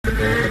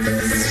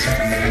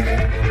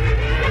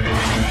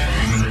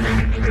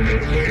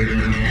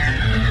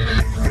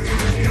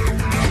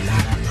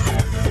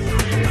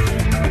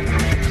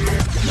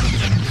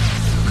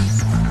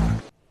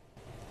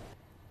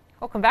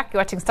welcome back.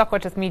 You're watching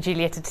Stockwatch with me,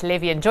 Julietta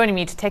Televi, and joining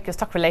me to take your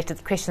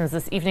stock-related questions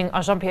this evening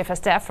are Jean-Pierre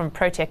Verster from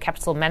Protea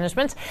Capital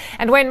Management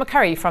and Wayne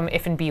McCurry from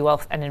F&B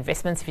Wealth and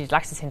Investments. If you'd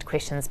like to send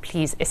questions,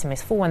 please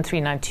SMS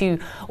 41392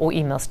 or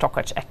email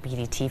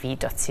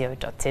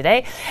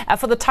stockwatch@bdtv.co.za.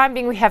 For the time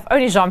being, we have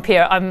only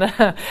Jean-Pierre on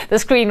the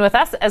screen with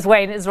us, as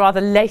Wayne is rather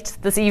late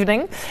this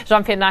evening.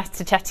 Jean-Pierre, nice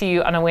to chat to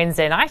you on a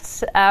Wednesday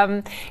night.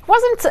 It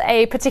wasn't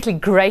a particularly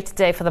great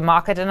day for the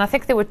market, and I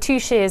think there were two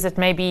shares that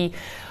maybe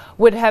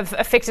would have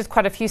affected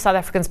quite a few South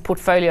Africans'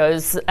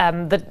 portfolios,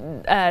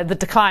 the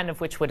decline of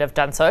which would have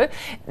done so,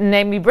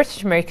 namely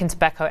British American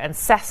Tobacco and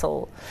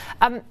Sasol.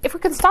 If we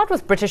can start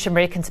with British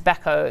American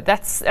Tobacco,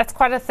 that's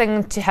quite a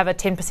thing to have a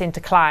 10%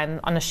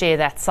 decline on a share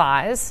that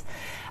size.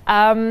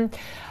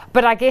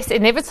 But I guess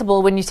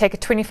inevitable when you take a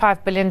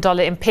 $25 billion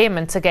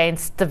impairment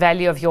against the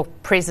value of your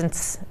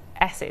present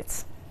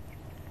assets.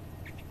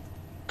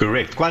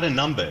 Correct. Quite a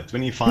number,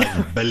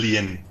 25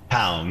 billion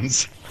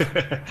pounds.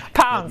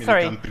 Pounds,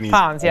 sorry.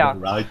 Pounds, yeah.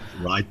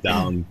 Write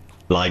down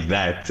like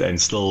that and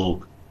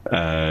still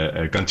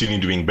continue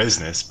doing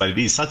business. But it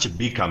is such a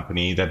big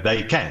company that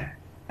they can.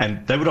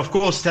 And they would, of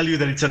course, tell you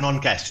that it's a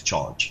non-cash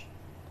charge.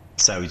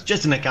 So it's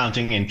just an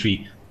accounting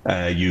entry.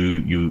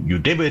 You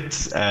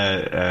debit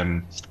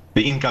the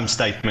income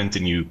statement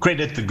and you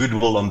credit the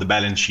goodwill on the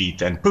balance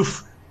sheet, and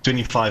poof,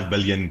 25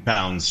 billion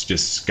pounds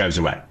just goes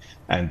away.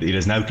 And it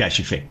has no cash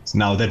effect.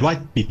 Now, that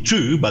might be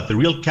true, but the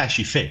real cash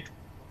effect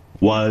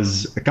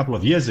was a couple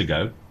of years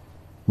ago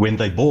when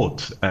they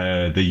bought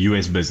the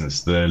US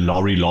business, the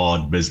Lorry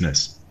Lard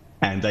business,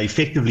 and they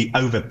effectively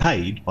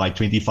overpaid by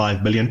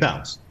 25 billion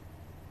pounds.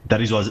 That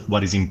is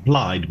what is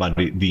implied by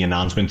the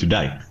announcement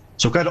today.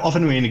 So quite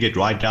often when you get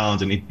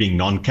write-downs and it being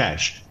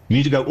non-cash, you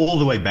need to go all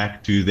the way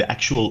back to the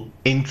actual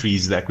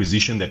entries, the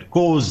acquisition that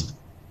caused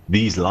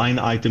these line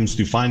items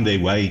to find their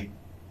way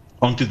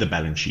onto the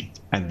balance sheet.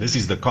 And this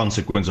is the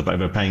consequence of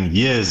overpaying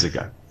years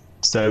ago.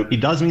 So it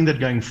does mean that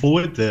going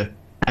forward, the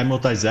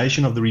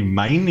amortization of the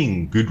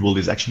remaining goodwill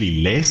is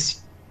actually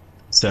less.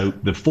 So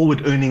the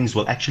forward earnings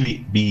will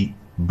actually be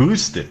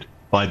boosted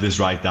by this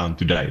write-down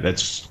today.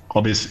 That's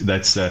obvious.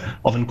 That's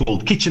often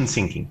called kitchen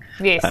sinking.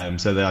 Yes.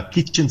 So they are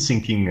kitchen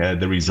sinking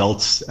the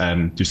results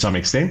to some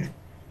extent.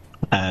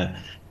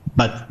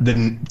 But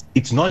then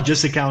it's not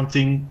just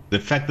accounting. The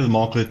fact that the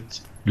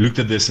market looked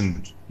at this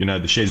and,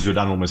 the shares were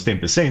down almost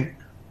 10%,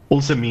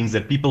 also means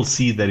that people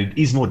see that it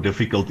is more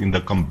difficult in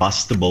the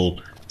combustible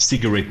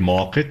cigarette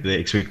market. The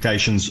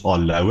expectations are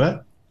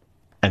lower.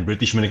 And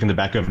British American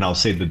Tobacco have now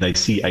said that they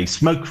see a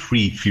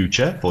smoke-free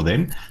future for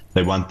them.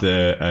 They want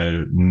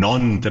the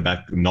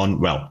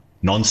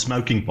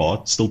non-smoking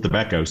part, still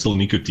tobacco, still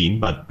nicotine,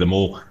 but the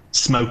more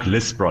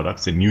smokeless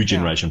products, the new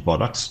generation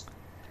products,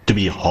 to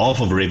be half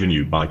of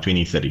revenue by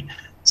 2030.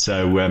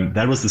 So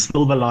that was the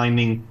silver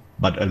lining,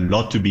 but a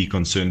lot to be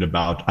concerned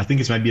about. I think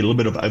it's maybe a little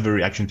bit of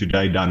overreaction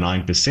today, down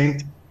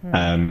 9%.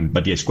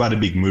 But yes, quite a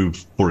big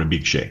move for a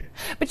big share.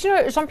 But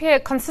Jean-Pierre,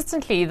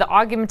 consistently the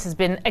argument has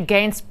been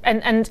against,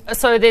 and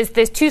so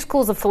there's two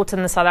schools of thought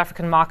in the South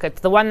African market.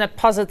 The one that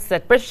posits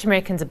that British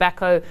American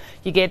Tobacco,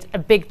 you get a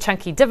big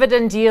chunky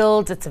dividend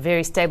yield, it's a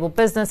very stable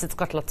business, it's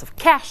got lots of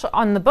cash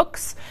on the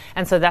books,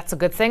 and so that's a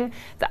good thing.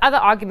 The other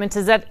argument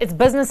is that its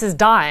business is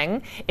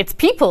dying, its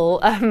people,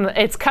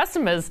 its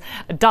customers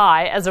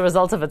die as a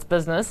result of its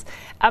business,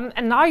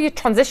 and now you're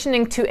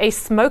transitioning to a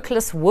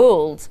smokeless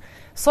world.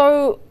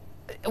 So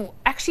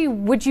actually,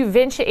 would you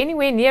venture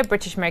anywhere near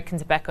British American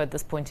Tobacco at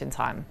this point in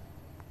time?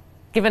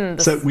 Given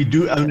this? So we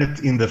do own it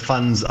in the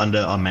funds under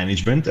our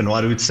management. And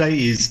what I would say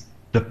is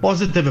the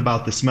positive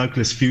about the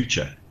smokeless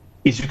future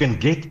is you can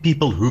get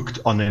people hooked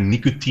on a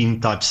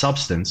nicotine type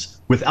substance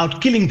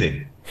without killing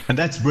them. And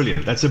that's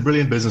brilliant. That's a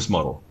brilliant business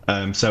model.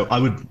 So I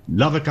would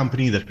love a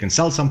company that can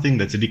sell something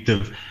that's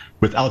addictive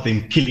without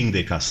them killing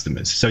their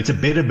customers. So it's a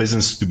better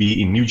business to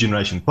be in new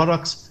generation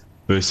products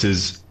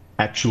versus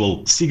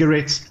actual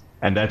cigarettes.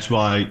 And that's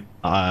why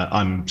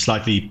I'm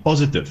slightly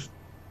positive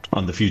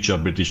on the future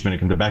of British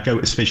American Tobacco,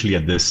 especially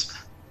at this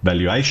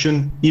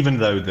valuation. Even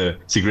though the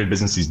cigarette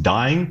business is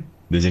dying,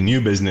 there's a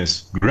new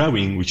business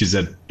growing, which is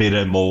a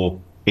better, more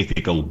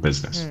ethical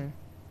business.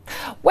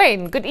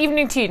 Wayne, good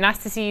evening to you. Nice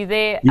to see you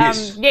there.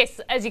 Yes.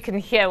 Yes, as you can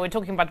hear, we're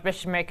talking about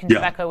British American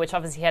Tobacco, which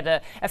obviously had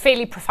a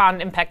fairly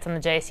profound impact on the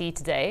JSE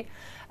today.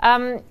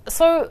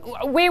 So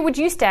where would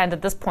you stand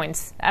at this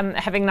point,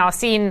 having now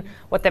seen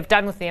what they've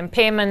done with the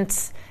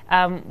impairment,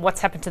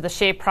 what's happened to the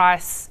share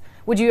price?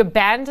 Would you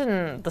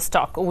abandon the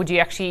stock, or would you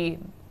actually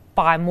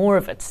buy more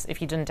of it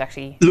if you didn't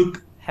actually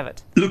have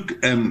it?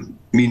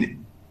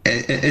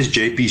 As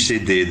JP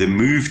said there, the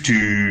move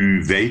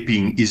to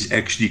vaping is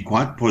actually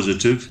quite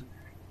positive.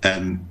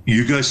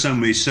 You go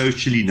somewhere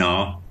socially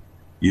now,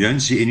 you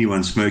don't see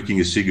anyone smoking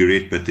a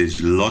cigarette, but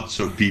there's lots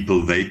of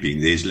people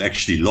vaping. There's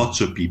actually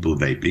lots of people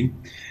vaping.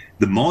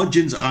 The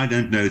margins, I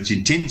don't know. It's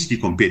intensely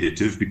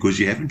competitive because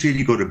you haven't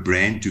really got a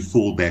brand to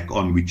fall back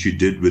on, which you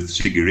did with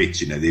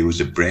cigarettes. There was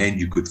a brand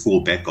you could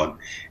fall back on,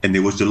 and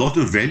there was a lot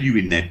of value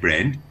in that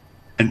brand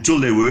until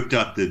they worked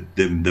out that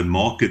the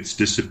market's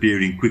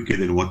disappearing quicker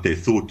than what they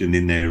thought, and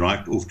then they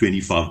write off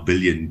 25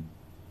 billion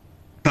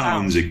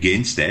pounds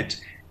against that,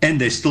 and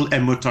they're still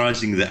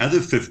amortizing the other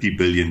 50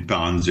 billion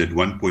pounds at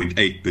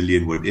 1.8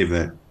 billion,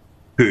 whatever,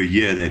 per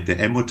year that they're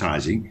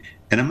amortizing.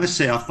 And I must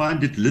say, I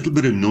find it a little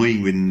bit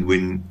annoying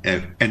when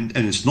and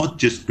it's not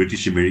just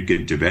British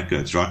American tobacco,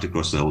 it's right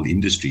across the whole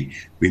industry,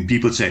 when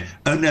people say,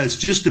 oh no, it's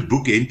just a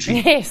book entry.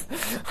 Yes.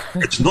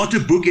 It's not a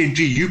book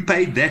entry. You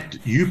paid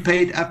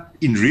up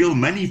in real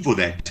money for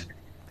that.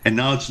 And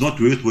now it's not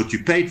worth what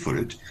you paid for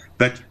it.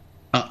 But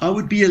I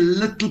would be a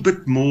little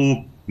bit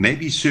more,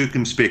 maybe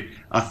circumspect.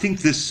 I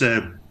think this,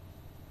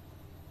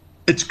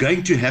 it's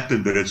going to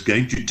happen, but it's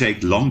going to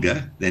take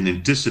longer than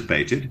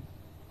anticipated.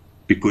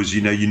 Because,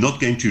 you're not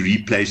going to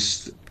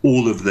replace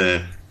all of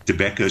the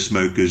tobacco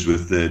smokers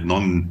with the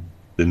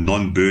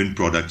non-burn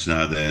products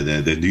now,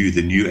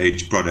 the new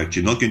age products.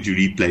 You're not going to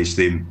replace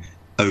them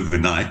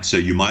overnight. So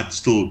you might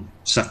still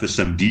suffer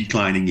some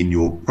declining in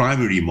your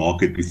primary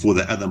market before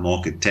the other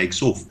market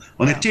takes off.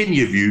 On a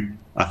 10-year view,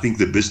 I think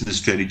the business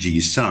strategy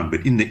is sound.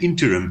 But in the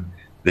interim,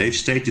 they've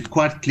stated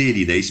quite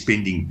clearly they're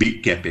spending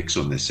big capex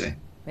on this.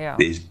 Yeah.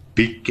 There's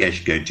big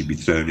cash going to be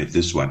thrown at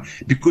this one.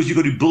 Because you've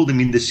got to build them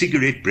in the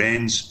cigarette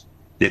brands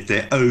that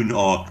they own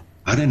are,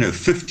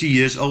 50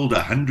 years old,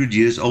 100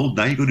 years old.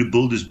 Now you've got to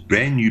build this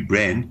brand new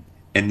brand.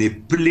 And there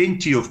are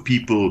plenty of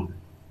people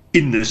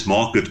in this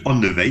market on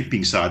the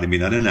vaping side. I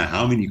mean, I don't know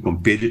how many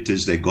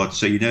competitors they got.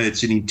 So,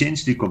 it's an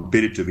intensely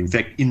competitive. In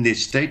fact, in their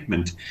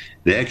statement,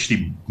 they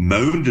actually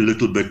moaned a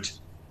little bit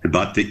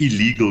about the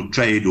illegal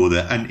trade or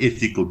the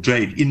unethical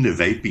trade in the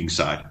vaping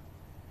side.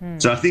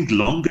 So I think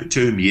longer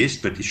term, yes,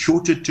 but the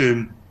shorter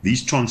term,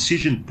 these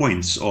transition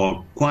points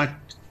are quite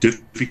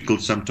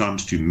difficult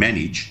sometimes to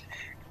manage.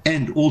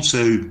 And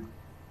also,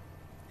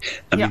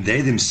 I mean,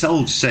 they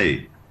themselves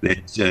say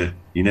that,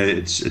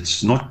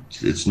 it's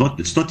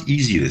not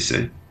easy, they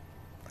say.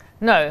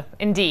 No,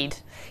 indeed.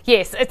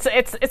 Yes,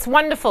 it's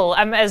wonderful.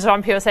 As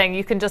Jean-Pierre was saying,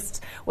 you can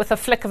just, with a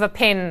flick of a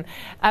pen,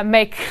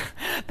 make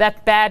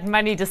that bad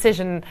money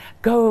decision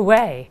go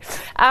away.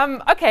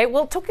 Okay,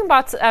 well, talking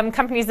about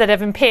companies that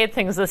have impaired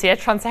things this year,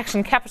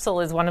 Transaction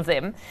Capital is one of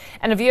them.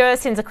 And a viewer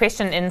sends a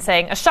question in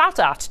saying, a shout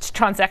out to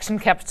Transaction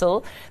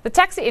Capital. The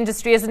taxi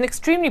industry is an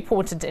extremely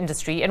important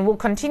industry and will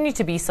continue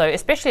to be so,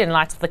 especially in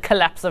light of the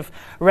collapse of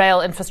rail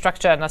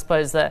infrastructure and I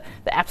suppose the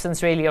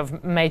absence really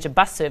of major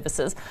bus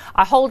services.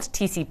 I hold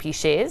TCP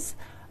shares.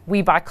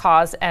 We Buy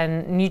Cars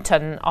and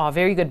Newton are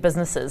very good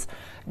businesses.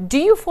 Do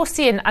you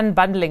foresee an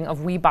unbundling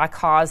of We Buy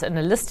Cars and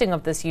a listing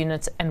of this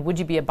unit, and would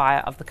you be a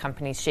buyer of the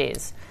company's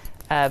shares?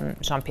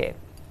 Jean-Pierre.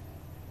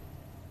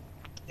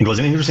 It was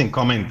an interesting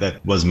comment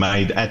that was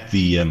made at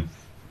the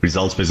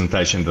results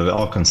presentation that they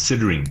are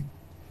considering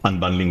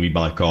unbundling We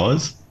Buy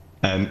Cars.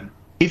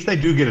 If they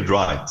do get it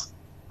right,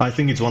 I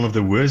think it's one of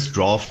the worst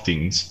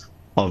draftings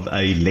of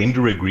a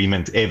lender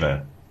agreement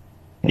ever.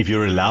 If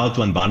you're allowed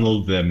to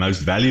unbundle the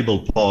most valuable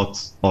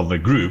part of a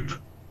group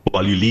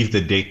while you leave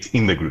the debt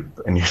in the group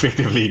and you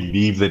effectively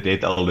leave the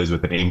debt holders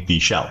with an empty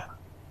shell.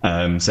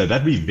 So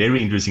that'd be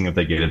very interesting if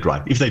they get it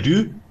right. If they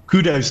do,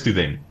 kudos to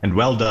them and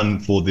well done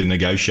for the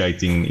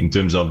negotiating in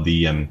terms of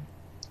the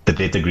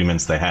debt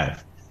agreements they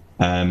have.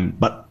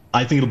 But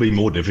I think it'll be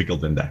more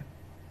difficult than that.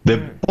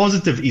 The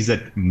positive is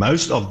that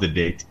most of the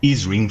debt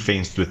is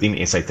ring-fenced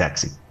within SA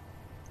Taxi.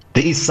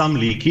 There is some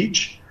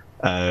leakage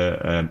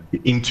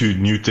into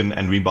Newton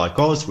and We Buy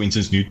Cars. For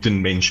instance,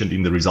 Newton mentioned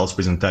in the results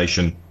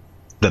presentation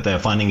that they are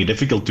finding it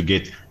difficult to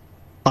get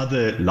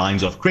other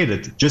lines of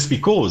credit just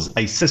because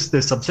a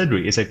sister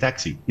subsidiary, SA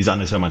Taxi, is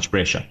under so much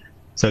pressure.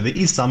 So there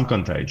is some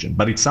contagion,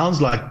 but it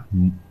sounds like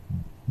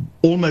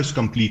almost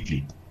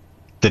completely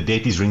the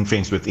debt is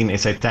ring-fenced within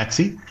SA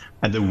Taxi.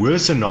 And the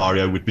worst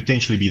scenario would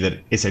potentially be that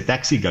SA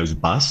Taxi goes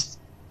bust,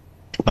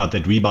 but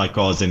that We Buy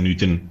Cars and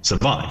Newton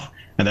survive.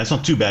 And that's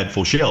not too bad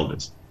for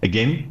shareholders.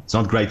 Again, it's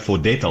not great for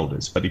debt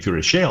holders, but if you're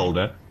a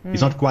shareholder,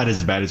 it's not quite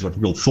as bad as what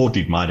people thought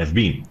it might have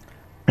been.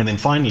 And then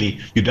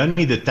finally, you don't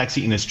need the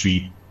taxi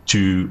industry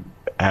to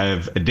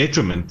have a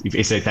detriment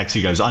if SA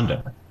Taxi goes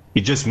under.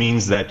 It just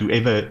means that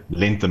whoever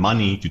lent the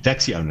money to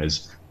taxi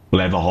owners will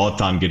have a hard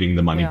time getting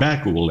the money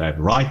back, or will have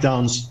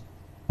write-downs,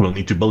 will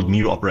need to build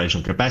new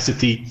operational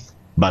capacity.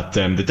 But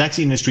the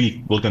taxi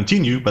industry will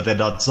continue, but that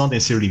does not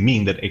necessarily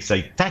mean that SA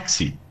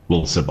Taxi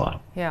will survive.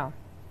 Yeah.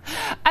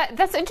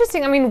 That's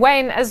interesting. I mean,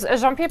 Wayne, as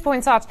Jean-Pierre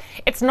points out,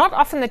 it's not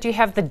often that you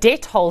have the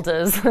debt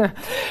holders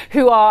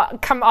who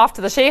come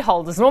after the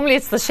shareholders. Normally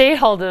it's the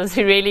shareholders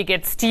who really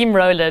get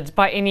steamrolled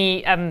by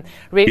any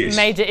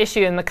major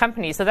issue in the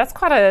company. So that's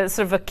quite a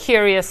sort of a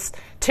curious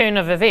turn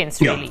of events,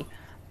 really.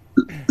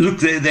 Look,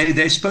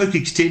 they spoke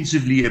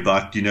extensively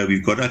about,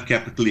 we've got our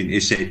capital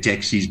in SA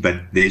Taxis,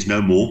 but there's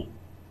no more.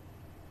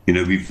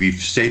 We've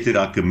stated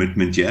our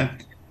commitment here.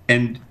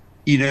 And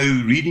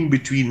reading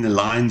between the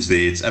lines there,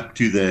 it's up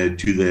to the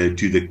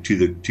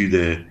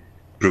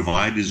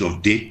providers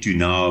of debt to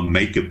now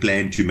make a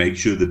plan to make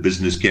sure the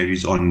business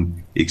carries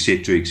on,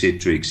 etc.,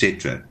 etc.,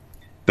 etc.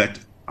 But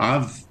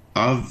I've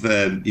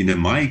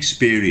my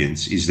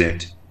experience is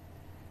that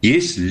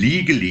yes,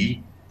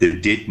 legally the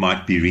debt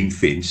might be ring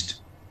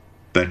fenced,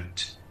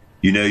 but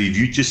if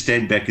you just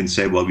stand back and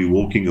say, well, we're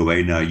walking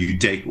away now, you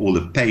take all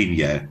the pain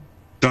here,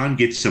 try and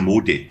get some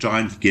more debt, try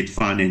and get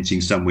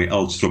financing somewhere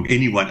else from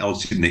anyone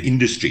else in the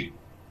industry.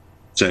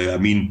 So, I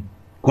mean,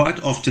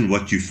 quite often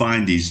what you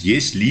find is,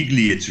 yes,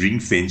 legally it's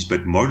ring-fenced,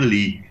 but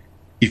morally,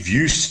 if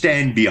you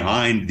stand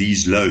behind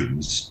these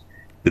loans,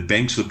 the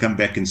banks will come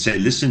back and say,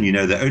 listen,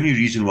 the only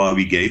reason why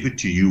we gave it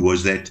to you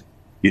was that,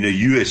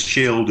 you as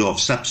shareholder of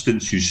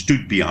substance who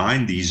stood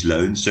behind these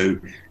loans, so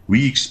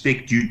we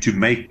expect you to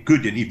make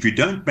good. And if you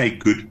don't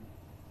make good,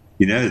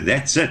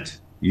 that's it.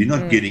 You're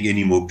not getting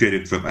any more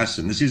credit from us.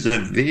 And this is a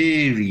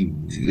very,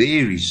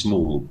 very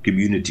small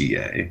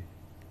community.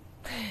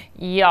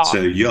 Yeah.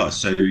 So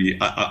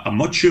I'm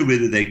not sure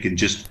whether they can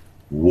just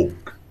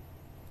walk.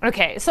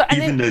 Okay. So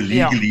even though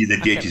legally the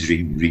debt is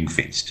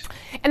ring-fenced.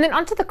 And then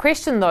onto the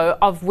question, though,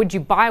 of would you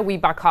buy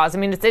WeBuyCars? I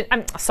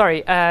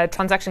mean,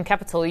 Transaction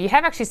Capital. You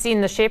have actually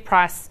seen the share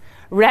price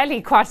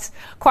rally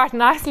quite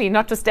nicely,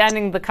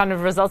 notwithstanding the kind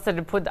of results that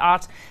it put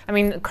out. I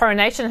mean,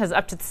 Coronation has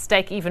upped its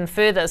stake even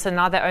further, so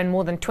now they own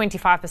more than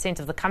 25%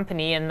 of the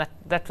company, and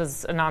that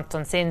was announced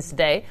on SENS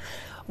today.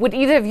 Would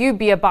either of you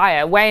be a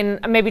buyer? Wayne,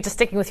 maybe just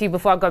sticking with you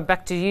before I go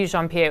back to you,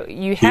 Jean-Pierre,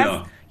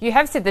 you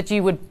have said that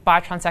you would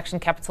buy Transaction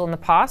Capital in the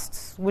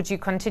past. Would you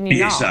continue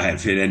now? Yes, I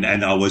have,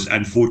 and I was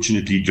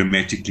unfortunately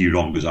dramatically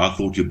wrong, because I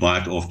thought you'd buy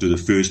it after the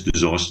first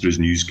disastrous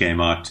news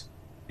came out,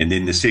 and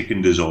then the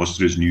second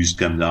disastrous news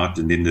comes out,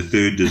 and then the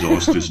third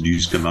disastrous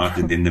news come out,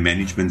 and then the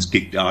management's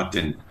kicked out.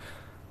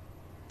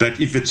 But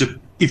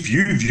if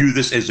you view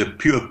this as a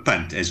pure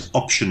punt, as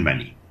option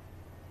money,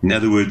 in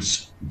other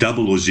words,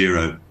 double or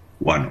zero,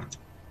 why not?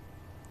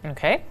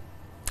 Okay.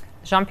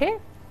 Jean-Pierre?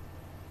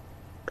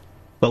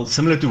 Well,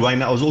 similar to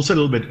Wayne, I was also a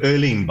little bit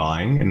early in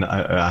buying, and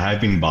I have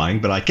been buying,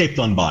 but I kept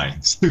on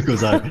buying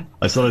because I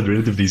started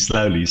relatively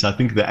slowly. So I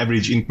think the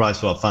average in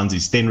price for our funds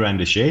is 10 Rand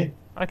a share.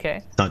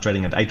 Okay. It's now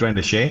trading at 8 Rand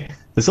a share.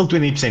 They're still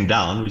 20%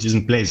 down, which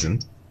isn't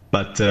pleasant.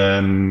 But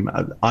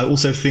I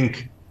also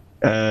think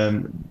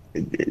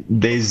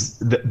there's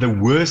the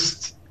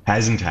worst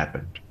hasn't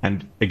happened.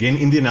 And again,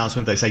 in the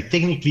announcement, they say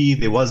technically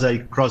there was a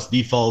cross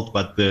default,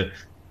 but the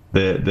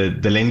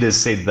lenders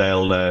said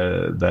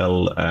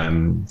they'll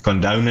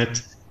condone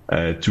it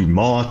to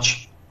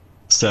March.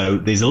 So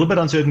there's a little bit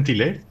of uncertainty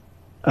left.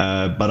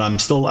 But I'm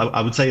still,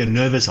 I would say, a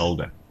nervous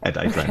holder at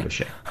 8 Rand a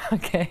share.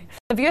 Okay.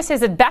 The viewer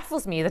says it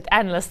baffles me that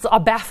analysts are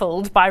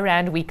baffled by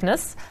Rand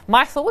weakness.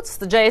 My thoughts,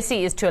 the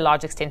JSE is to a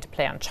large extent to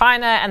play on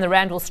China, and the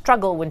Rand will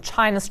struggle when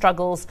China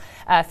struggles.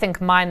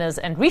 Think miners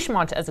and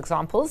Richemont as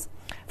examples.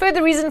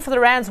 Further reason for the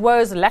Rand's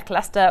woes,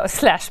 lackluster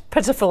 /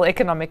 pitiful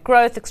economic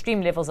growth,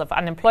 extreme levels of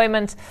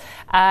unemployment,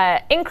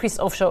 increased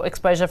offshore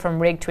exposure from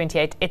Reg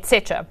 28,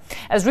 etc.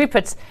 As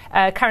Rupert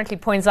correctly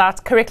points out,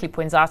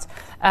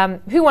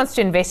 who wants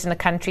to invest in a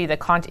country that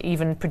can't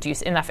even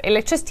produce enough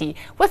electricity?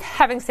 With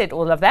having said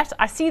all of that,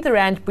 I see the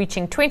Rand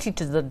breaching 20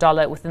 to the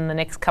dollar within the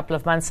next couple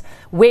of months.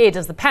 Where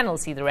does the panel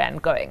see the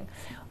Rand going?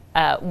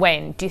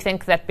 Wayne, do you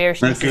think that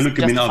bearishness is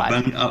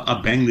justified?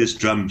 I bang this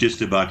drum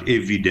just about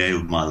every day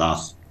of my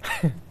life.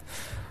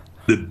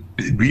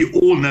 We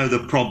all know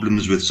the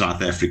problems with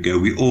South Africa.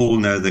 We all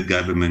know the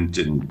government,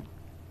 and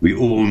we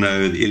all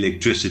know the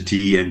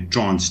electricity and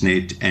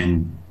Transnet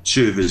and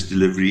service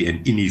delivery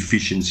and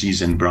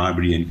inefficiencies and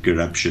bribery and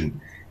corruption.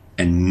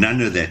 And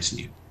none of that's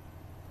new.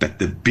 But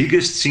the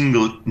biggest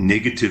single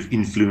negative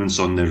influence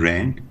on the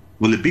Rand,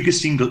 well, the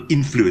biggest single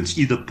influence,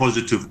 either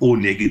positive or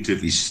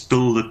negative, is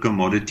still the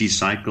commodity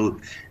cycle.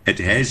 It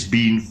has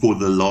been for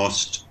the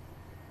last,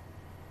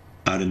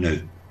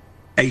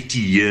 80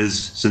 years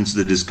since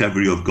the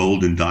discovery of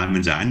gold and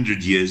diamonds,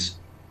 100 years.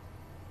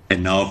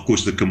 And now, of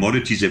course, the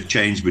commodities have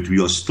changed, but we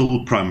are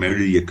still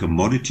primarily a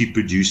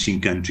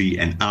commodity-producing country,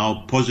 and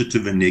our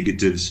positive and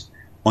negatives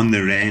on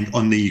the Rand,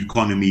 on the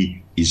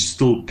economy, is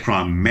still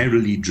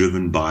primarily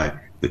driven by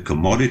the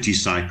commodity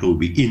cycle.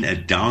 We're in a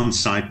down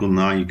cycle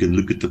now. You can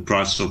look at the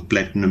price of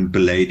platinum,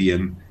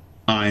 palladium,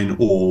 iron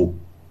ore,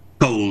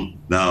 coal.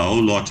 The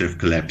whole lot have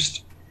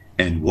collapsed.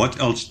 And what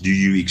else do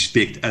you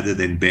expect other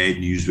than bad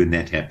news when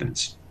that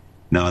happens?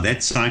 Now,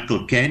 that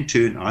cycle can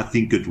turn. I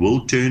think it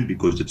will turn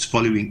because it's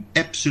following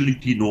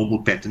absolutely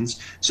normal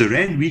patterns. So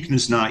Rand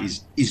weakness now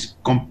is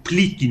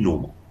completely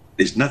normal.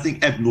 There's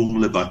nothing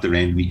abnormal about the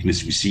Rand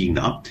weakness we're seeing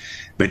now.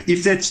 But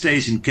if that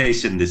stays in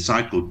case and the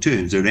cycle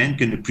turns, the Rand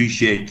can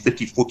appreciate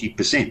 30,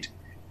 40%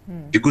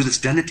 because it's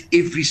done it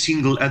every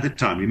single other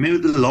time.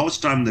 Remember the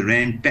last time the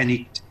Rand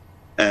panicked,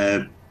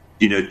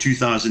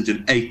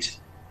 2008,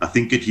 I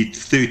think it hit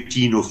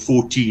 13 or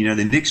 14.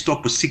 The next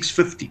stop was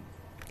 650.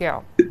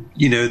 Yeah. Then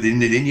you had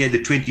the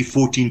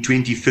 2014,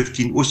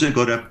 2015, also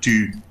got up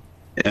to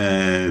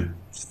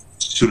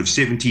sort of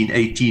 17,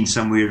 18,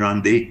 somewhere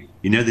around there.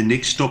 The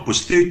next stop was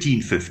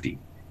 1350.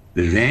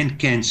 The Rand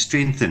can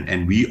strengthen,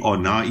 and we are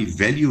now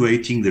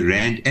evaluating the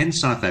Rand and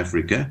South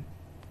Africa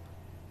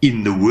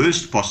in the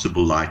worst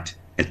possible light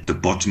at the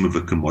bottom of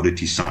a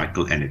commodity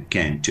cycle, and it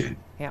can turn.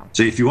 Yeah.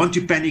 So if you want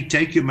to panic,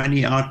 take your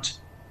money out.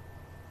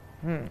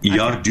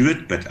 Do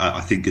it, but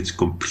I think it's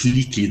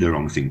completely the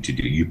wrong thing to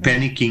do. You're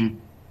panicking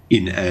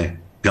in a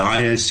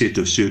dire set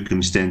of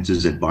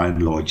circumstances that by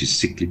and large is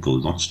cyclical,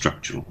 not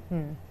structural.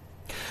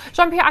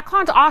 Jean-Pierre, I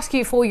can't ask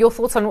you for your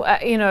thoughts on,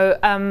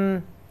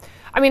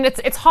 I mean,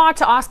 it's hard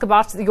to ask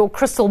about your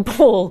crystal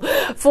ball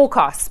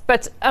forecasts,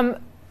 but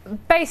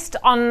based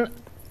on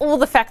all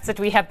the facts that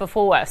we have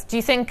before us, do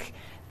you think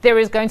there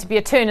is going to be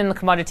a turn in the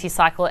commodity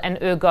cycle and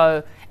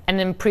ergo an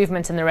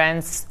improvement in the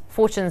Rand's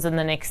fortunes in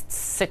the next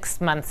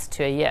 6 months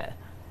to a year?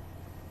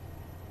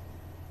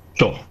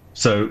 Sure.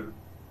 So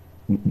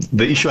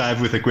the issue I have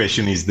with the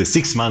question is the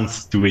 6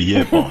 months to a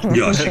year part.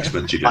 Yeah, 6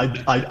 months.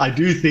 I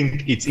do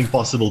think it's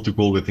impossible to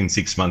call within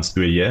 6 months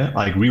to a year.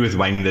 I agree with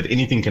Wayne that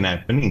anything can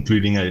happen,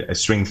 including a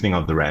strengthening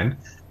of the Rand.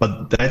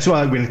 But that's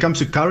why when it comes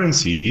to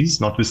currencies,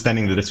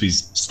 notwithstanding that this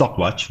is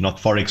Stockwatch, not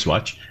Forex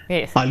Watch,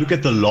 yes, I look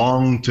at the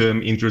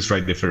long-term interest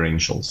rate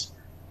differentials.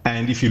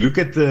 And if you look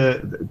at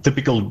the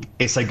typical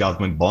SA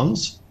government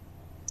bonds,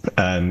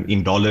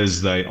 in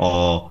dollars, they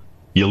are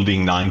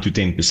yielding 9 to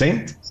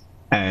 10%,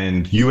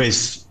 and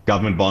US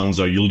government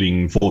bonds are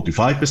yielding 4 to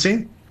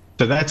 5%.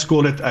 So that's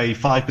called it a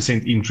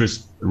 5%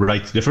 interest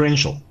rate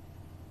differential.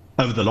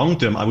 Over the long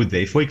term, I would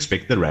therefore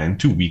expect the Rand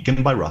to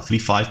weaken by roughly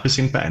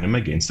 5% per annum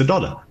against the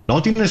dollar.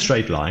 Not in a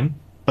straight line,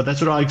 but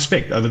that's what I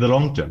expect over the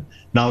long term.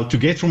 Now, to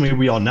get from where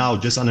we are now,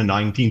 just under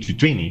 19 to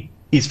 20,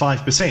 is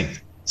 5%.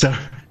 So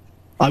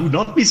I would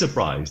not be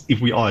surprised if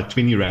we are at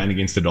 20 Rand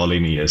against the dollar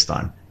in a year's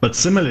time. But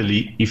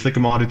similarly, if the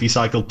commodity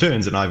cycle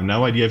turns, and I have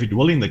no idea if it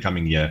will in the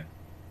coming year,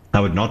 I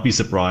would not be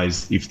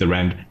surprised if the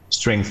Rand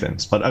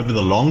strengthens. But over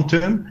the long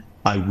term,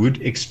 I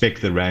would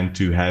expect the Rand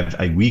to have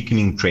a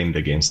weakening trend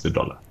against the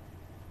dollar.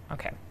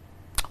 Okay.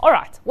 All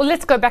right. Well,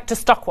 let's go back to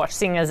Stockwatch,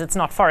 seeing as it's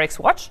not Forex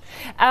Watch.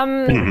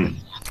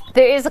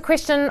 There is a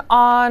question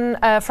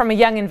from a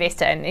young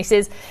investor, and he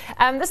says,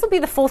 this will be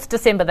the 4th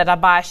December that I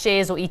buy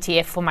shares or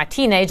ETF for my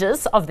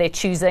teenagers of their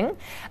choosing.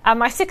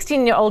 My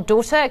 16-year-old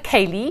daughter,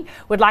 Kaylee,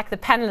 would like the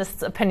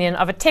panelists' opinion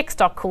of a tech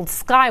stock called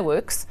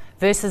Skyworks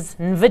versus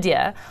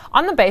NVIDIA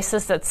on the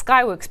basis that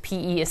Skyworks'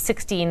 PE is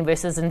 16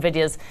 versus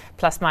NVIDIA's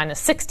plus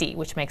minus 60,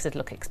 which makes it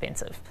look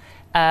expensive.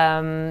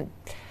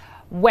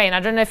 Wayne, I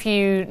don't know if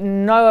you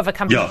know of a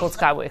company called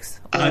Skyworks.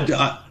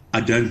 I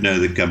don't know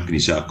the company,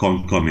 so I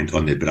can't comment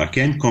on that, but I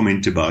can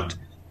comment about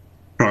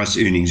price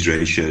earnings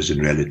ratios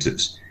and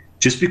relatives.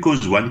 Just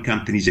because one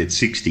company's at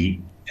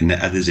 60 and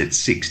the other's at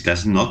 6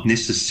 does not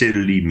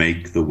necessarily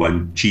make the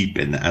one cheap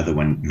and the other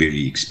one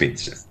very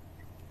expensive.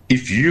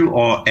 If you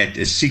are at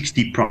a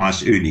 60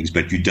 price earnings,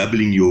 but you're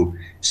doubling your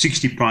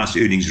 60 price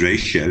earnings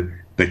ratio,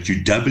 but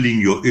you're doubling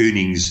your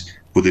earnings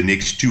for the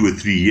next 2 or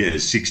 3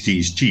 years, 60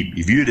 is cheap.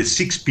 If you're at a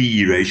 6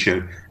 PE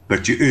ratio,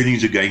 but your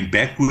earnings are going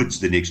backwards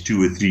the next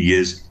 2 or 3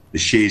 years, the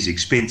share is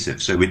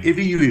expensive. So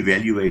whenever you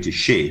evaluate a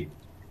share,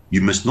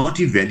 you must not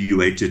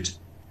evaluate it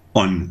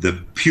on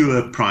the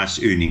pure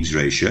price earnings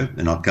ratio,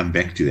 and I'll come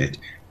back to that.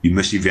 You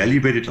must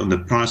evaluate it on the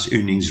price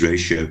earnings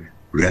ratio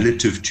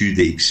relative to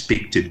the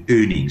expected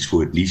earnings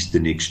for at least the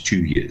next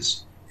 2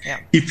 years.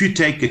 Yeah. If you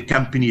take a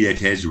company that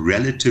has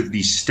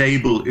relatively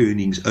stable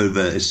earnings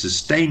over a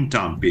sustained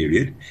time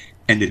period,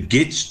 and it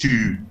gets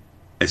to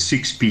a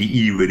 6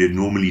 PE where it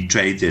normally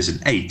trades as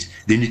an 8,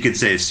 then you can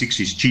say a 6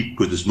 is cheap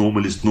because it's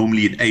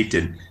normally an 8,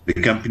 and the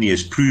company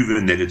has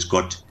proven that it's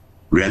got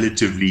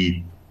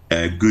relatively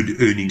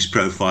good earnings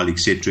profile,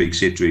 etc.,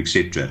 etc.,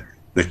 etc.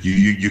 But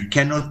you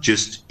cannot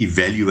just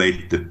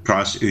evaluate the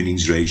price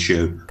earnings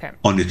ratio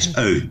on its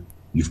own.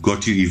 You've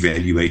got to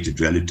evaluate it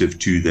relative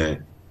to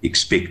the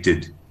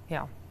expected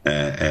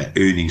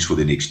earnings for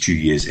the next 2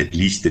 years, at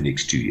least the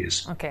next 2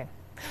 years. Okay.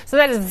 So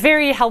that is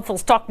very helpful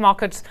stock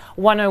market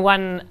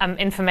 101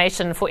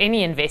 information for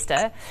any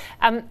investor.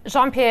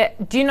 Jean-Pierre,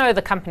 do you know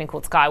the company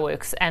called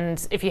Skyworks?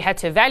 And if you had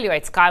to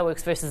evaluate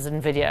Skyworks versus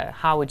NVIDIA,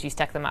 how would you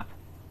stack them up?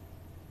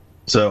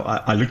 So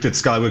I looked at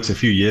Skyworks a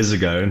few years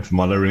ago, and from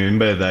what I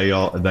remember,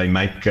 they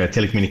make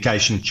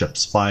telecommunication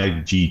chips,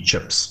 5G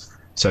chips.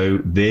 So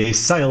their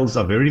sales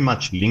are very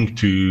much linked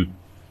to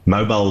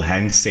mobile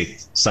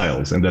handset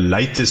sales, and the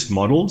latest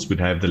models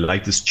would have the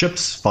latest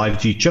chips,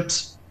 5G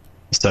chips.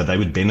 So they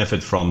would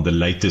benefit from the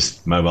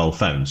latest mobile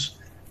phones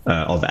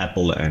of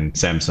Apple and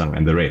Samsung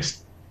and the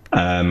rest.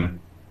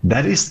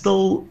 That is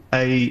still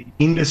a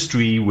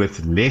industry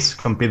with less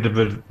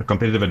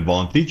competitive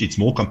advantage. It's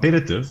more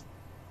competitive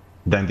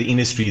than the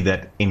industry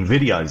that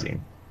NVIDIA is in,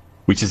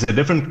 which is a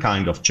different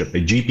kind of chip, a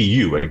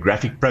GPU, a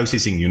graphic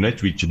processing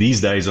unit, which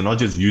these days are not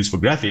just used for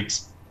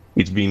graphics.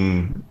 It's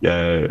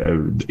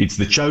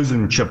the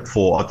chosen chip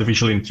for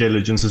artificial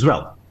intelligence as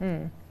well.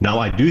 Now,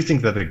 I do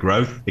think that the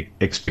growth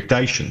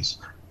expectations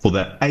for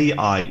the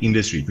AI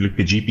industry, if you look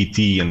at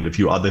GPT and a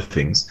few other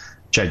things,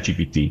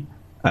 ChatGPT,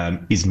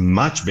 is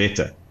much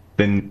better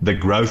than the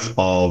growth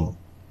of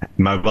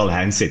mobile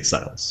handset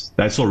sales.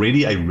 That's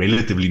already a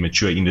relatively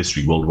mature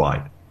industry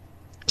worldwide.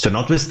 So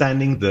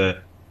notwithstanding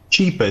the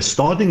cheaper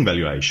starting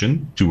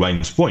valuation, to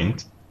Wayne's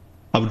point,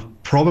 I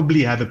would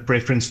probably have a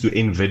preference to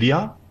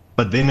NVIDIA.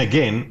 But then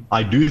again,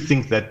 I do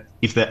think that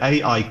if the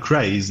AI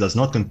craze does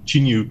not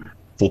continue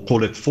for,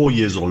 call it 4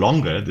 years or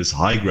longer, this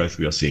high growth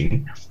we are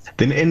seeing,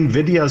 then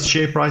NVIDIA's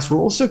share price will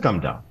also come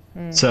down.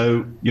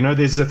 So,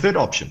 there's a third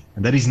option,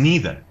 and that is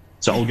neither.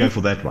 So I'll go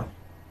for that one.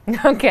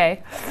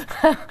 Okay.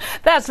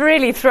 That's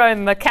really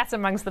thrown the cat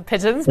amongst the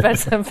pigeons, but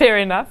fair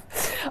enough.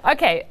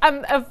 Okay.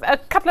 A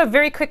couple of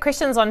very quick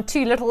questions on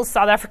two little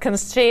South African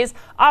shares.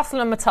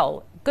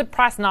 ArcelorMittal, good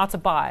price now to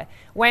buy.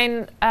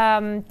 Wayne,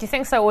 do you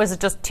think so, or is it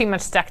just too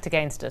much stacked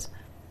against it?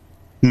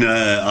 No,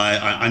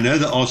 I know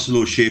the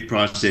Arcelor share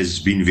price has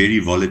been very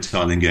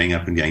volatile and going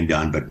up and going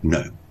down, but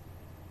no.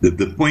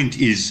 The point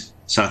is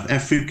South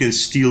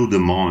Africa's steel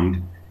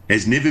demand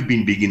has never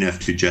been big enough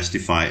to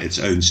justify its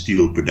own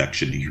steel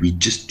production. We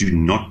just do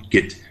not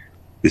get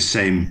the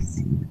same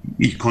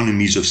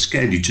economies of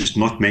scale. You're just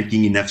not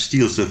making enough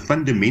steel. So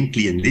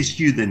fundamentally, unless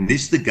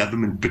the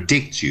government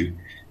protects you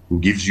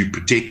and gives you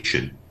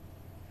protection,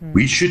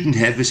 we shouldn't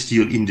have a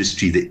steel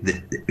industry.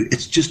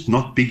 It's just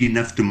not big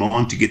enough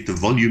demand to get the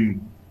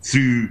volume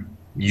through.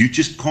 You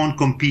just can't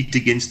compete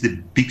against the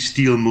big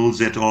steel mills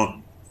that are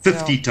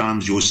 50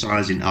 times your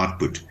size in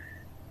output.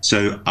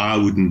 So I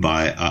wouldn't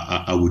buy.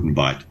 I wouldn't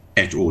buy it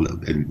at all,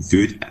 and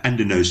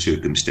under no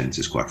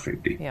circumstances, quite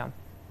frankly. Yeah.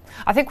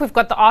 I think we've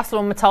got the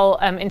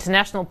ArcelorMittal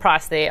international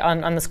price there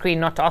on the screen,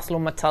 not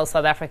ArcelorMittal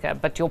South Africa,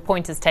 but your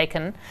point is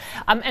taken.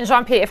 And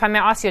Jean-Pierre, if I may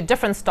ask you a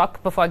different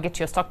stock before I get to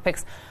your stock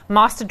picks,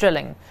 Master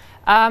Drilling.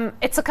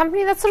 It's a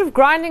company that's sort of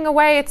grinding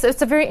away.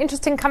 It's a very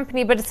interesting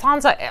company, but it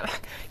sounds like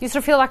you sort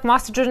of feel like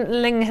Master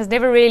Drilling has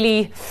never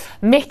really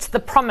met the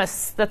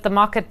promise that the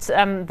market,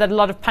 that a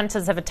lot of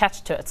punters have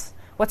attached to it.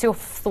 What's your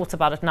thoughts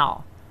about it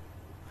now?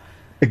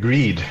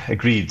 Agreed.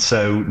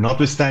 So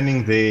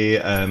notwithstanding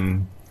their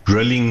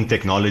drilling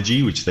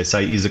technology, which they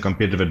say is a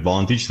competitive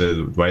advantage,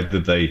 the way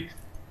that they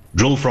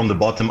drill from the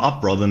bottom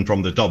up rather than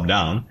from the top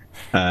down,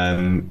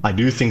 I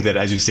do think that,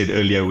 as you said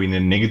earlier, we're in a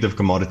negative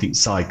commodity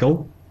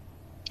cycle.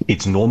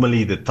 It's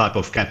normally the type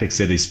of capex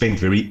that is spent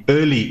very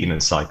early in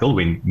a cycle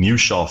when new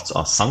shafts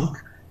are sunk,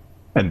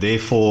 and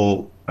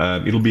therefore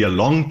it'll be a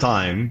long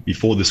time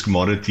before this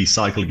commodity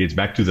cycle gets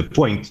back to the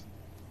point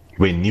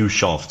when new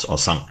shafts are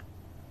sunk.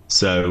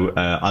 So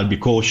I'll be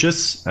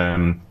cautious.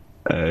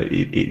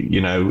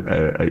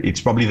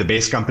 It's probably the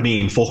best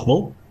company in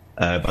Vogtwal,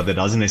 but that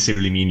doesn't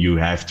necessarily mean you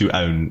have to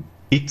own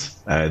it.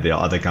 There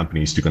are other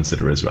companies to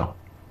consider as well.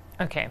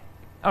 Okay.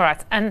 All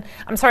right. And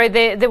I'm sorry,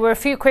 there were a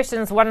few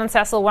questions, one on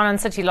Sasol, one on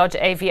City Lodge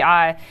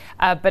AVI,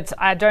 but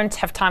I don't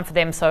have time for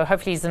them, so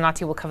hopefully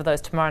Zanati will cover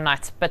those tomorrow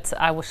night. But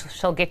I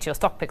shall get your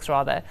stock picks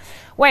rather.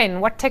 Wayne,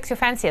 what takes your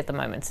fancy at the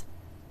moment?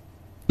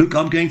 Look,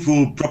 I'm going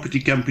for property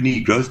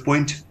company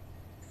Growthpoint.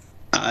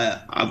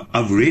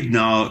 I've read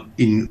now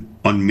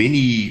on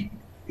many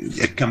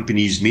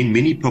companies,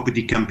 many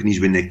property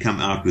companies, when they come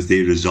out with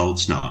their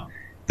results now,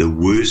 the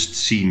worst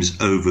seems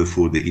over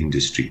for the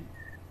industry.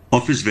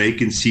 Office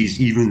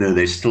vacancies, even though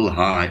they're still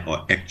high,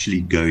 are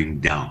actually going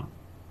down.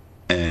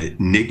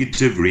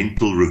 Negative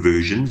rental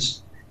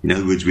reversions. In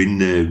other words,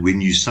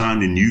 when you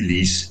sign a new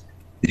lease,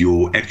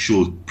 your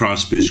actual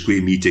price per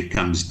square meter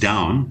comes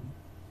down.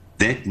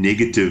 That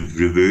negative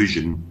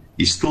reversion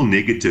is still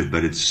negative,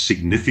 but it's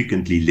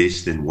significantly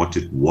less than what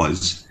it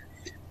was.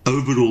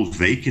 Overall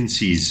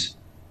vacancies,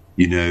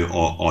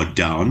 are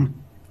down,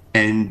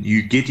 and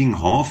you're getting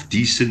half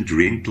decent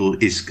rental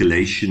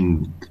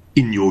escalation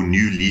in your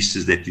new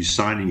leases that you're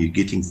signing. You're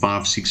getting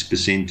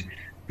 5-6%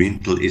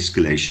 rental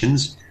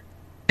escalations.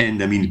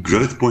 And I mean,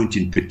 Growthpoint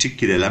in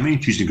particular, I'm only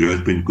choosing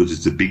Growthpoint because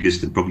it's the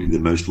biggest and probably the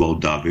most well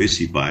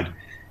diversified,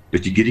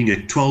 but you're getting a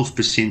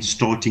 12%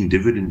 starting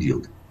dividend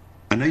yield.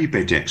 I know you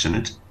pay tax on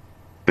it,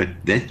 but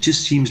that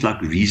just seems like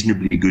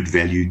reasonably good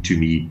value to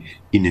me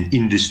in an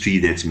industry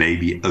that's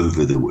maybe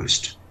over the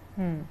worst.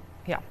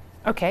 Yeah.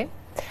 Okay.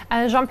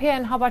 And Jean-Pierre,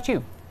 and how about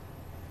you?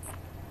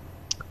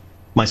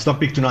 My stock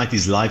pick tonight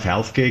is Life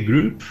Healthcare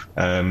Group.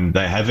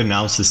 They have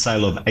announced the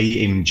sale of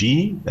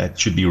AMG that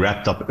should be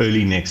wrapped up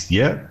early next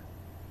year.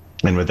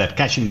 And with that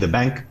cash in the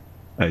bank,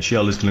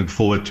 shareholders can look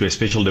forward to a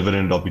special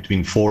dividend of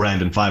between R4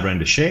 and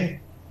R5 a share.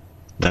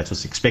 That's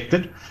what's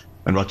expected.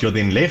 And what you're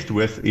then left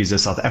with is a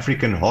South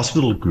African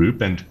hospital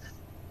group. And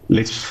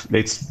let's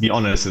be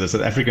honest, the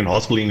South African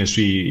hospital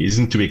industry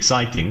isn't too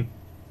exciting.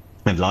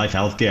 And Life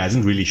Healthcare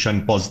hasn't really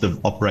shown positive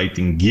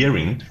operating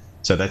gearing.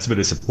 So that's a bit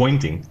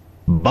disappointing.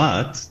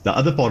 But the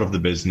other part of the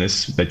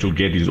business that you'll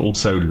get is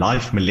also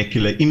Life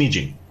Molecular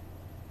Imaging,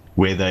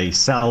 where they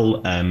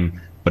sell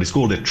what is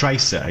called a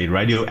tracer, a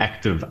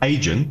radioactive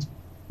agent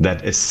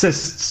that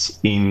assists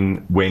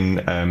in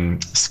when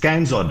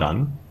scans are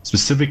done,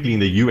 specifically in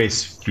the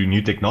US through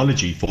new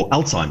technology for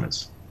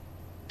Alzheimer's,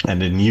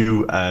 and a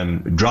new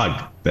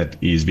drug that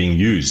is being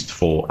used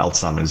for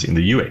Alzheimer's in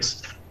the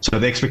US. So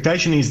the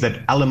expectation is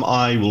that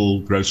LMI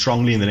will grow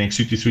strongly in the next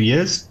 2 to 3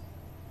 years,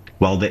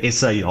 while the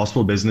SA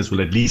hospital business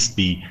will at least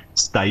be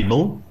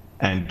stable.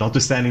 And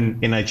notwithstanding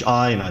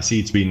NHI, and I see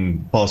it's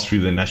been passed through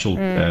the National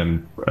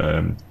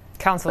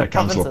Council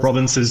of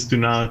Provinces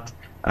tonight,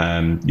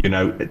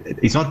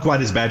 it's not quite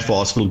as bad for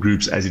hospital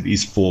groups as it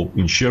is for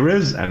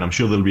insurers, and I'm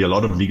sure there'll be a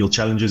lot of legal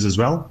challenges as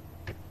well.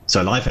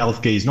 So Life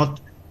Healthcare is not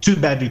too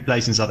badly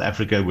placed in South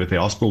Africa with their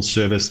hospital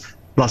service,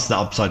 plus the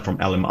upside from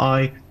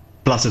LMI.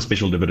 plus a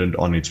special dividend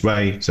on its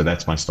way. So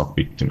that's my stock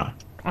pick tonight.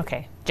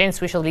 Okay,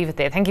 gents, we shall leave it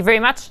there. Thank you very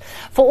much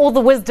for all the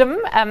wisdom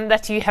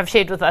that you have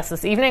shared with us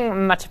this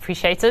evening. Much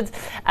appreciated.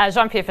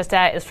 Jean-Pierre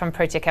Verster is from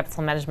Protea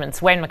Capital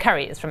Management. Wayne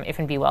McCurry is from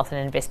FNB Wealth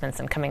and Investments.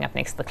 And coming up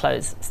next, The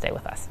Close. Stay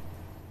with us.